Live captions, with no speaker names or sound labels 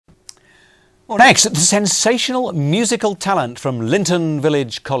Next, the sensational musical talent from Linton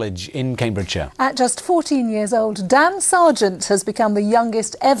Village College in Cambridgeshire. At just 14 years old, Dan Searjeant has become the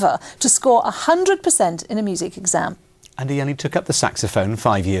youngest ever to score 100% in a music exam. And he only took up the saxophone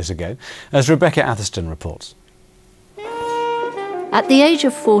 5 years ago, as Rebecca Atherstone reports. At the age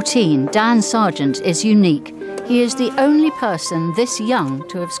of 14, Dan Searjeant is unique. He is the only person this young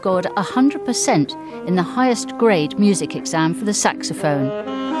to have scored 100% in the highest grade music exam for the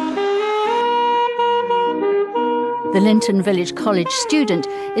saxophone. The Linton Village College student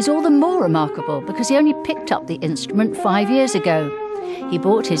is all the more remarkable because he only picked up the instrument 5 years ago. He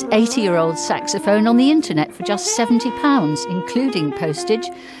bought his 80-year-old saxophone on the internet for just £70, including postage,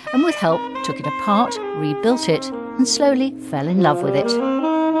 and with help took it apart, rebuilt it, and slowly fell in love with it.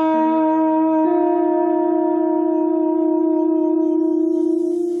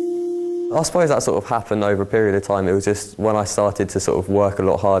 I suppose that sort of happened over a period of time. It was just when I started to sort of work a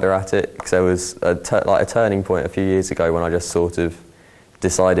lot harder at it, because there was a turning point a few years ago when I just sort of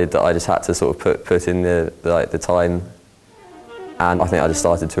decided that I just had to sort of put in the time, and I think I just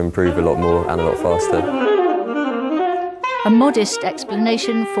started to improve a lot more and a lot faster. A modest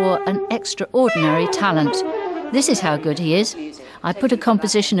explanation for an extraordinary talent. This is how good he is. I put a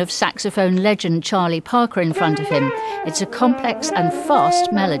composition of saxophone legend Charlie Parker in front of him. It's a complex and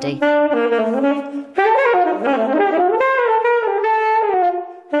fast melody.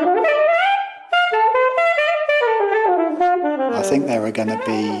 I think there are going to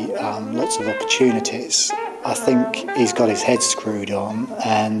be lots of opportunities. I think he's got his head screwed on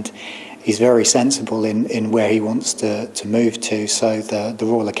and he's very sensible in where he wants to move to, so the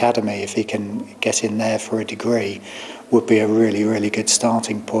Royal Academy, if he can get in there for a degree, would be a really, really good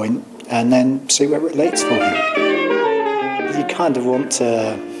starting point, and then see where it leads for him. You kind of want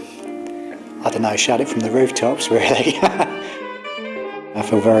to, I don't know, shout it from the rooftops, really. I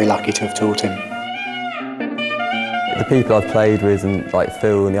feel very lucky to have taught him. The people I've played with, and like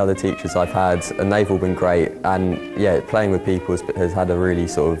Phil and the other teachers I've had, and they've all been great, and yeah, playing with people has had a really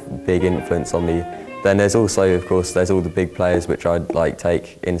sort of big influence on me. Then there's also, of course, there's all the big players which I'd like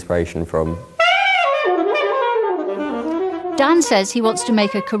take inspiration from. Dan says he wants to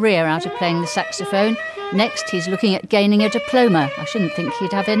make a career out of playing the saxophone. Next, he's looking at gaining a diploma. I shouldn't think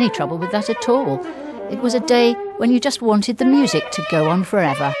he'd have any trouble with that at all. It was a day when you just wanted the music to go on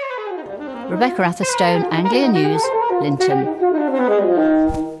forever. Rebecca Atherstone, Anglia News, Linton.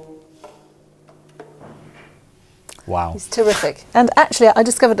 Wow. He's terrific. And actually, I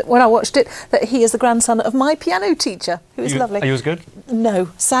discovered when I watched it that he is the grandson of my piano teacher, who is lovely. Are you as good? No,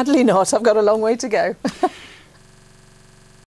 sadly not. I've got a long way to go.